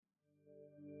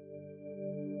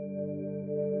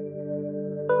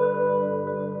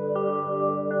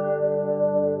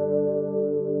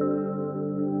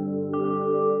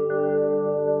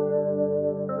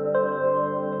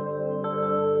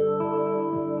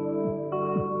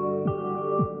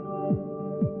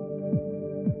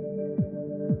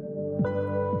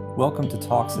Welcome to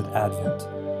Talks at Advent,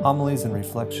 homilies and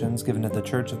reflections given at the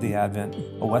Church of the Advent,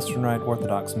 a Western Rite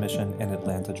Orthodox mission in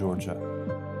Atlanta, Georgia.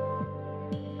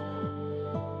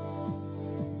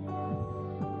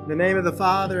 In the name of the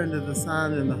Father, and of the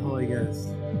Son, and the Holy Ghost.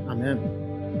 Amen.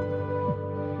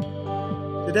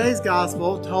 Today's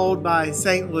Gospel, told by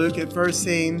St. Luke, at first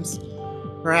seems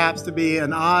perhaps to be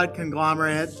an odd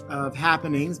conglomerate of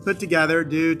happenings put together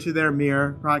due to their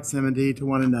mere proximity to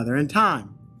one another in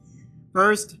time.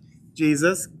 First,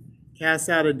 Jesus casts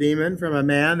out a demon from a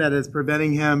man that is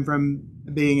preventing him from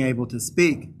being able to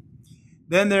speak.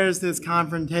 Then there's this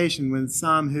confrontation with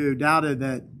some who doubted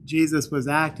that Jesus was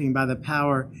acting by the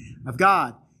power of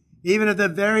God, even at the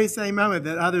very same moment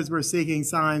that others were seeking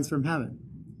signs from heaven.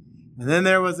 And then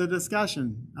there was a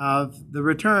discussion of the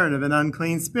return of an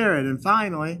unclean spirit. And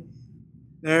finally,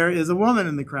 there is a woman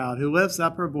in the crowd who lifts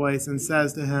up her voice and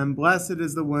says to him, "Blessed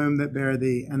is the womb that bare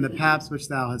thee, and the paps which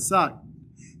thou hast sucked."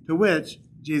 To which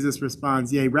Jesus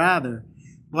responds, "Yea, rather,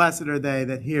 blessed are they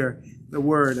that hear the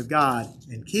word of God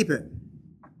and keep it."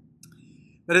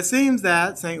 But it seems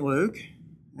that St. Luke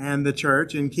and the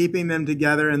church, in keeping them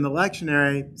together in the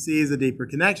lectionary, sees a deeper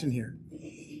connection here.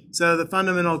 So the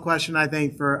fundamental question, I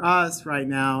think, for us right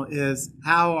now is,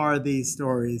 how are these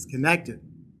stories connected?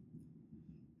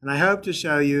 And I hope to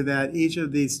show you that each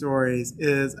of these stories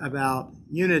is about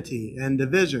unity and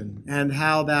division and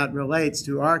how that relates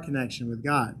to our connection with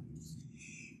God.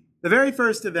 The very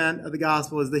first event of the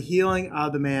gospel is the healing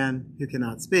of the man who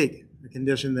cannot speak, a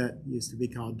condition that used to be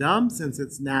called dumb, since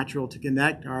it's natural to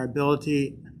connect our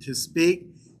ability to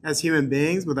speak as human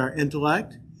beings with our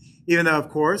intellect, even though, of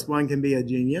course, one can be a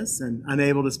genius and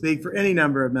unable to speak for any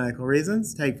number of medical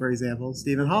reasons. Take, for example,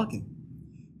 Stephen Hawking,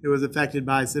 who was affected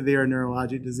by severe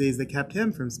neurologic disease that kept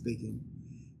him from speaking.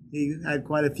 He had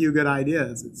quite a few good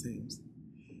ideas, it seems.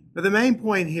 But the main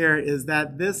point here is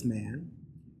that this man,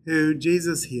 who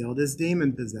Jesus healed, is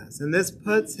demon-possessed, and this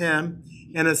puts him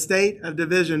in a state of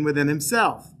division within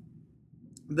himself.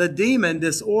 The demon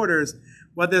disorders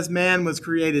what this man was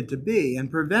created to be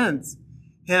and prevents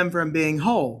him from being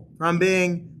whole, from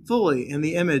being fully in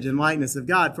the image and likeness of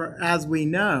God. For as we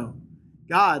know,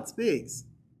 God speaks.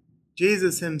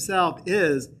 Jesus himself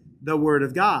is the Word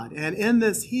of God. And in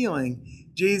this healing,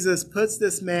 Jesus puts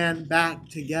this man back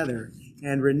together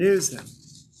and renews him.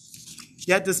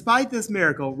 Yet despite this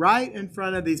miracle, right in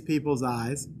front of these people's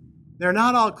eyes, they're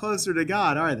not all closer to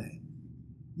God, are they?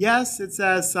 Yes, it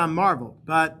says some marveled,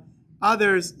 but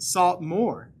others sought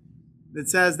more. It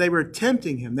says they were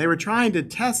tempting him. They were trying to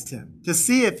test him to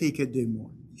see if he could do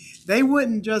more. They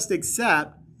wouldn't just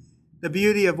accept the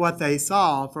beauty of what they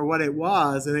saw for what it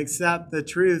was and accept the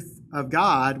truth of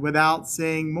God without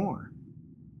seeing more.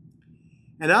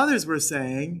 And others were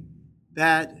saying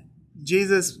that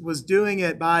Jesus was doing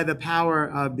it by the power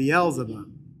of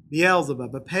Beelzebub.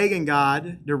 Beelzebub, a pagan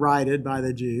god derided by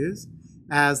the Jews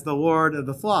as the Lord of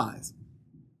the Flies.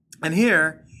 And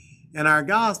here in our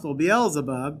gospel,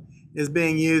 Beelzebub is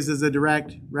being used as a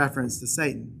direct reference to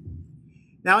Satan.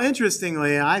 Now,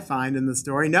 interestingly, I find in the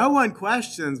story, no one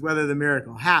questions whether the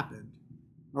miracle happened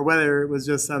or whether it was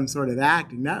just some sort of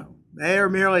acting. No, they are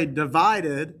merely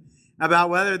divided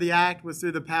about whether the act was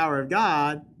through the power of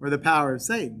God or the power of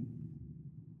Satan.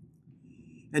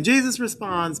 And Jesus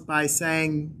responds by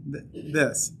saying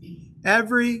this: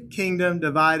 "Every kingdom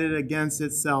divided against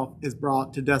itself is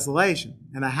brought to desolation,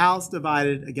 and a house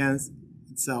divided against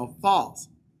itself falls."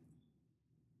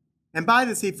 And by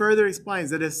this, he further explains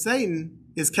that if Satan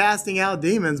is casting out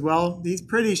demons, well, he's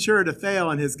pretty sure to fail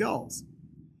in his goals.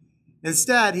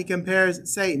 Instead, he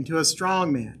compares Satan to a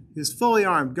strong man who's fully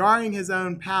armed, guarding his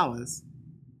own palace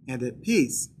and at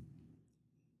peace.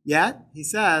 Yet, he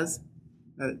says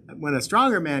that when a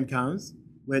stronger man comes,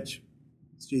 which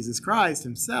is Jesus Christ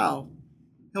himself,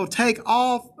 he'll take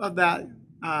all of that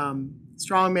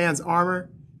strong man's armor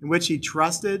in which he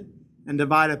trusted and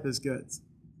divide up his goods.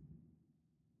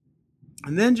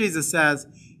 And then Jesus says,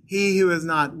 "He who is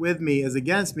not with me is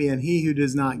against me, and he who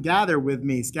does not gather with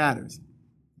me scatters."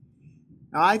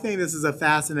 Now, I think this is a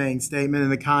fascinating statement in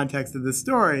the context of the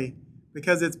story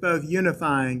because it's both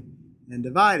unifying and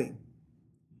dividing.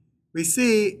 We've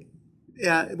seen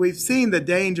the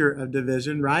danger of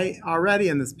division, right, already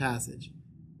in this passage.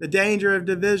 The danger of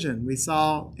division we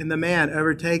saw in the man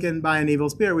overtaken by an evil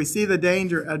spirit. We see the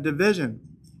danger of division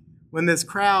when this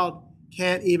crowd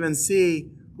can't even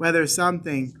see whether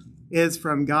something is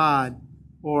from God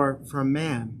or from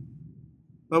man.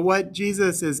 But what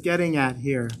Jesus is getting at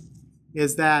here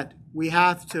is that we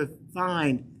have to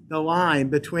find the line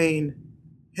between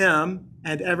him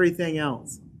and everything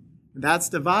else. That's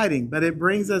dividing, but it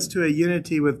brings us to a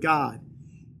unity with God.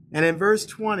 And in verse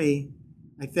 20,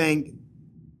 I think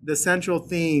the central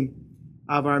theme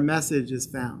of our message is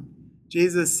found.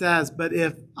 Jesus says, "But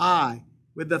if I,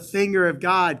 with the finger of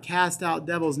God, cast out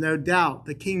devils, no doubt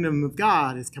the kingdom of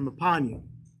God has come upon you."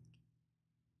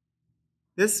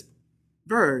 This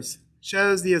verse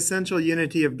shows the essential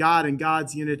unity of God and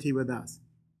God's unity with us.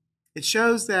 It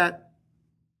shows that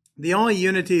the only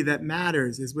unity that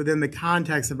matters is within the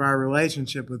context of our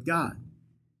relationship with God.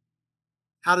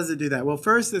 How does it do that? Well,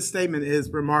 first, this statement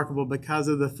is remarkable because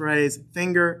of the phrase,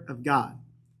 finger of God.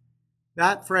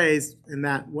 That phrase in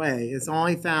that way is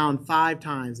only found 5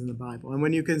 times in the Bible. And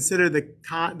when you consider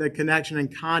the connection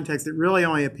and context, it really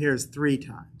only appears 3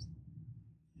 times.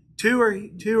 Two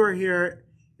are here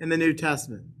in the New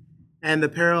Testament, and the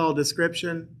parallel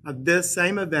description of this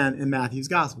same event in Matthew's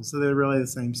Gospel. So they're really the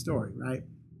same story, right?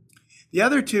 The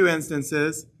other 2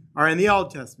 instances are in the Old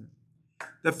Testament.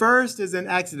 The first is in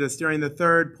Exodus during the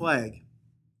 3rd plague.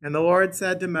 And the Lord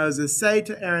said to Moses, "Say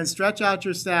to Aaron, stretch out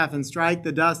your staff and strike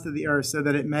the dust of the earth so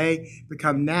that it may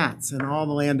become gnats in all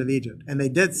the land of Egypt." And they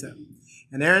did so.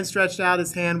 And Aaron stretched out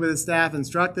his hand with his staff and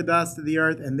struck the dust of the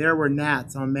earth, and there were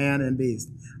gnats on man and beast.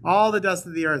 All the dust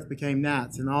of the earth became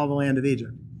gnats in all the land of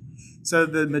Egypt. So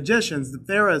the magicians, the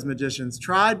Pharaoh's magicians,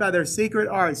 tried by their secret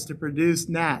arts to produce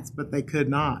gnats, but they could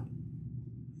not.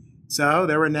 So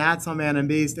there were gnats on man and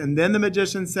beast. And then the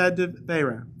magician said to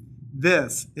Pharaoh,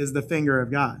 "This is the finger of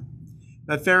God."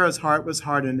 But Pharaoh's heart was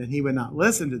hardened, and he would not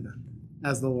listen to them,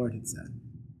 as the Lord had said.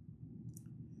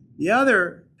 The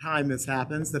other time this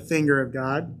happens, the finger of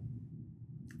God,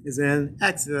 is in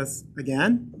Exodus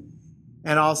again,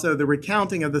 and also the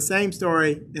recounting of the same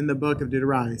story in the book of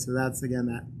Deuteronomy. So that's, again,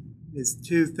 that is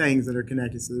 2 things that are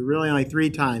connected. So there are really only 3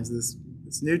 times this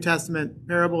New Testament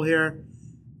parable here,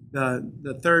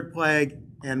 the 3rd plague,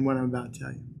 and what I'm about to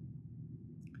tell you.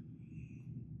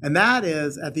 And that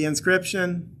is at the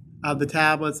inscription of the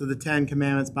tablets of the 10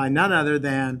 Commandments by none other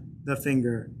than the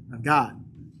finger of God.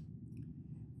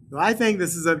 So I think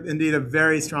this is indeed a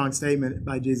very strong statement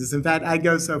by Jesus. In fact, I'd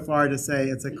go so far to say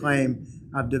it's a claim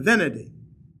of divinity.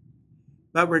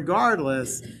 But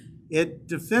regardless, it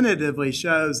definitively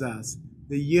shows us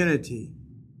the unity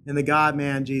in the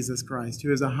God-man Jesus Christ,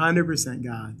 who is 100%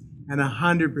 God and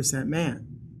 100% man.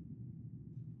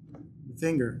 The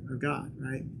finger of God,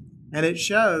 right? And it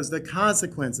shows the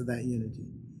consequence of that unity,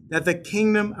 that the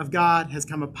kingdom of God has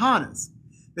come upon us.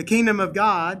 The kingdom of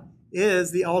God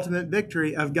is the ultimate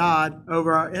victory of God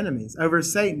over our enemies, over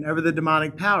Satan, over the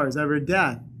demonic powers, over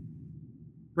death,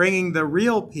 bringing the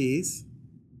real peace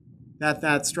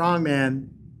that strong man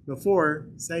before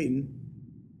Satan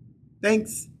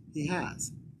thinks he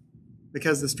has,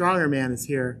 because the stronger man is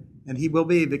here and he will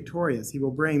be victorious. He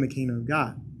will bring the kingdom of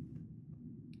God.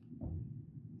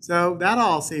 So that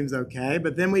all seems okay,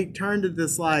 but then we turn to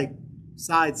this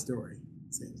side story,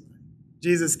 it seems like.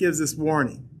 Jesus gives this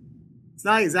warning. It's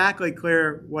not exactly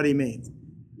clear what he means.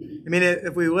 I mean,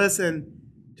 if we listen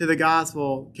to the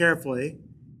gospel carefully,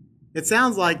 it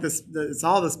sounds like it's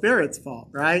all the Spirit's fault,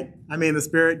 right? I mean, the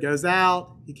Spirit goes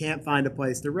out, he can't find a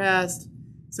place to rest,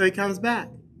 so he comes back.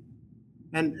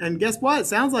 And guess what? It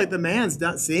sounds like the man's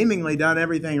seemingly done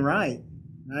everything right?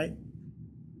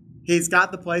 He's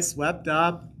got the place swept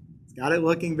up. He's got it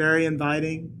looking very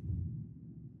inviting.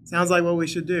 Sounds like what we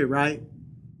should do, right?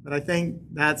 But I think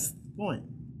that's the point.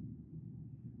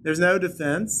 There's no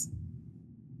defense.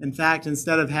 In fact,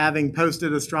 instead of having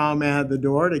posted a strong man at the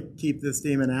door to keep this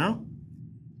demon out,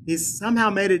 he's somehow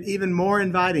made it even more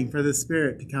inviting for the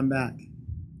Spirit to come back.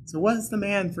 So what has the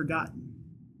man forgotten?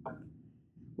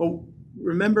 Well,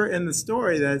 remember in the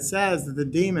story that it says that the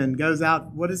demon goes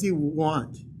out. What does he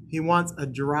want? He wants a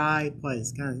dry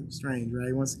place. Kind of strange, right?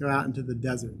 He wants to go out into the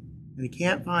desert, and he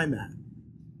can't find that.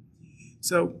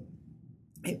 So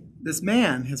this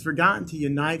man has forgotten to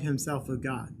unite himself with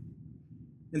God.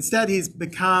 Instead, he's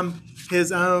become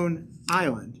his own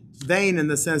island, vain in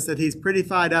the sense that he's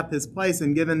prettified up his place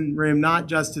and given room not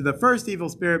just to the first evil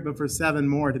spirit, but for 7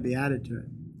 more to be added to it.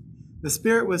 The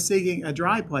Spirit was seeking a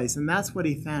dry place, and that's what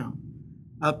he found.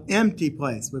 An empty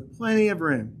place with plenty of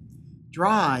room.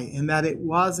 Dry in that it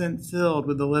wasn't filled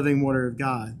with the living water of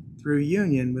God through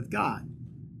union with God.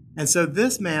 And so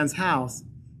this man's house,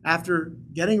 after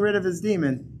getting rid of his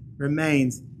demon,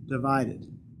 remains divided.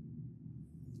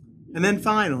 And then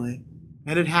finally,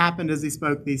 and it happened as he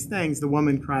spoke these things, the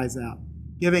woman cries out,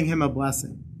 giving him a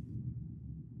blessing.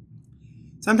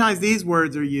 Sometimes these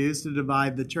words are used to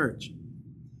divide the church.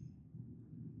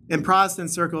 In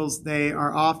Protestant circles, they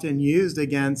are often used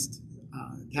against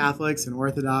Catholics and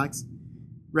Orthodox,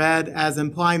 read as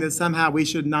implying that somehow we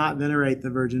should not venerate the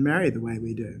Virgin Mary the way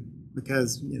we do.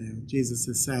 because, Jesus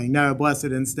is saying, no, blessed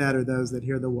instead are those that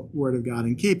hear the word of God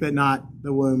and keep it, not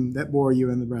the womb that bore you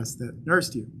and the breast that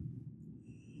nursed you.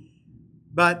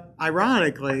 But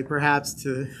ironically, perhaps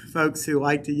to folks who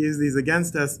like to use these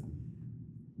against us,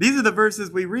 these are the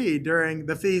verses we read during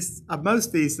the feasts of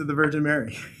most feasts of the Virgin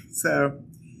Mary. So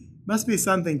must be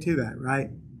something to that, right?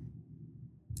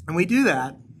 And we do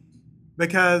that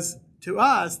because to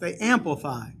us, they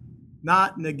amplify,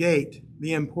 not negate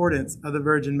the importance of the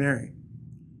Virgin Mary.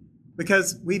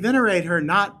 Because we venerate her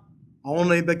not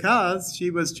only because she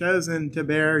was chosen to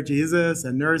bear Jesus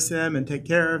and nurse him and take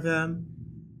care of him.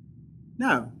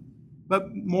 No,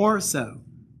 but more so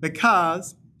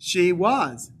because she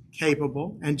was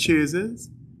capable and chooses,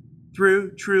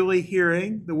 through truly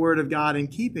hearing the word of God and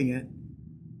keeping it,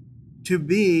 to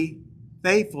be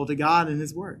faithful to God and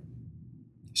his word.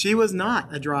 She was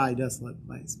not a dry, desolate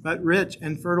place, but rich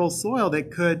and fertile soil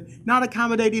that could not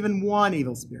accommodate even one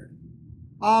evil spirit.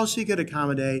 All she could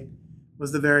accommodate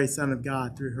was the very Son of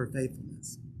God through her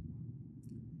faithfulness.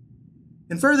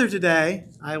 And further today,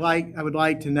 I would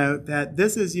like to note that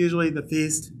this is usually the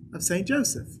feast of St.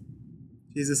 Joseph,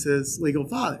 Jesus' legal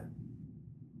father.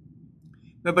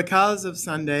 But because it's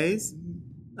Sunday,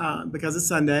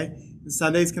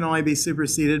 Sundays can only be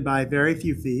superseded by very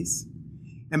few feasts.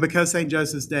 And because St.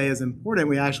 Joseph's Day is important,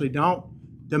 we actually don't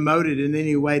demote it in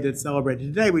any way to celebrate it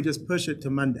today. We just push it to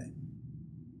Monday.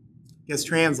 It gets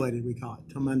translated, we call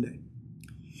it, till Monday.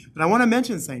 But I want to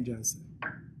mention St. Joseph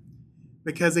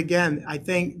because, again, I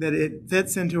think that it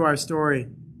fits into our story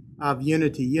of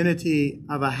unity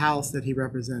of a house that he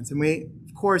represents. And we,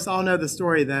 of course, all know the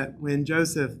story that when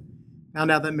Joseph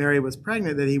found out that Mary was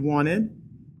pregnant, that he wanted,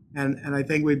 and I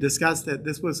think we've discussed that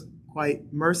this was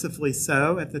quite mercifully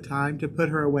so at the time, to put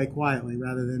her away quietly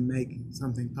rather than make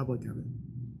something public of it.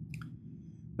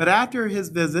 But after his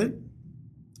visit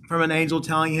from an angel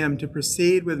telling him to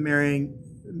proceed with marrying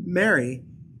Mary,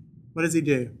 what does he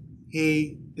do?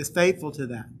 He is faithful to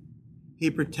that.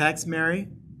 He protects Mary.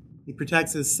 He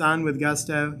protects his son with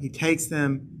gusto. He takes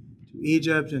them to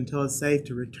Egypt until it's safe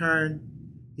to return.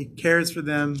 He cares for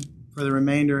them for the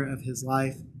remainder of his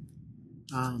life.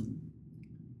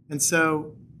 And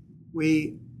so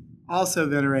we also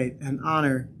venerate and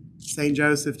honor St.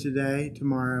 Joseph today,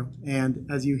 tomorrow, and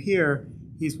as you hear,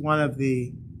 he's one of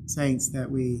the saints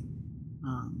that we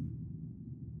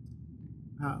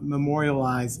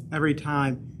memorialize every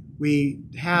time we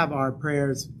have our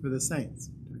prayers for the saints.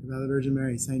 We talk about the Virgin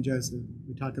Mary, St. Joseph.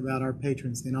 We talk about our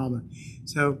patron, St. Alma.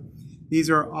 So these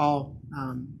are all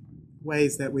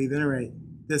ways that we venerate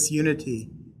this unity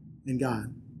in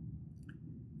God.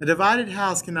 A divided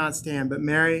house cannot stand, but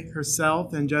Mary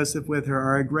herself and Joseph with her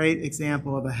are a great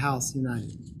example of a house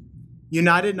united.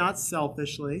 United not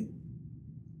selfishly,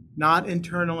 not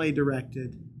internally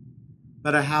directed,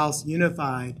 but a house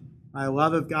unified by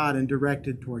love of God and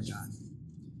directed toward God.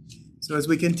 So as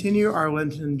we continue our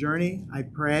Lenten journey, I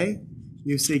pray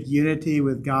you seek unity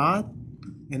with God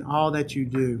in all that you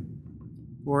do,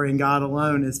 for in God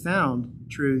alone is found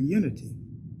true unity,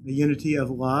 a unity of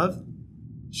love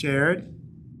shared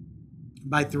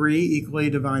by three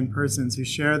equally divine persons who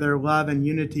share their love and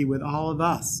unity with all of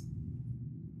us.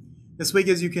 This week,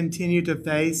 as you continue to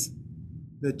face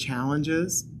the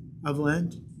challenges of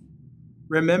Lent,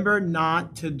 remember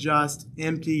not to just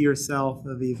empty yourself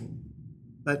of evil,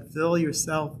 but fill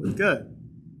yourself with good.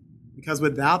 Because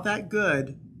without that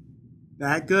good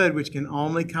which can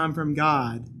only come from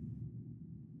God,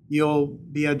 you'll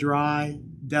be a dry,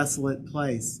 desolate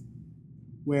place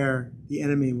where the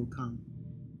enemy will come.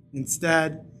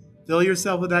 Instead, fill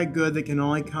yourself with that good that can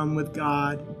only come with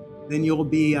God. Then you'll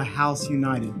be a house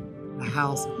united, a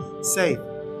house safe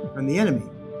from the enemy.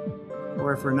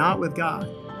 Or if we're not with God,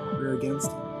 we're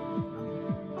against him.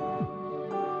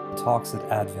 Talks at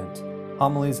Advent.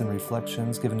 Homilies and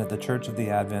reflections given at the Church of the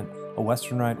Advent, a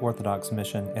Western Rite Orthodox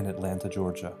mission in Atlanta,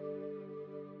 Georgia.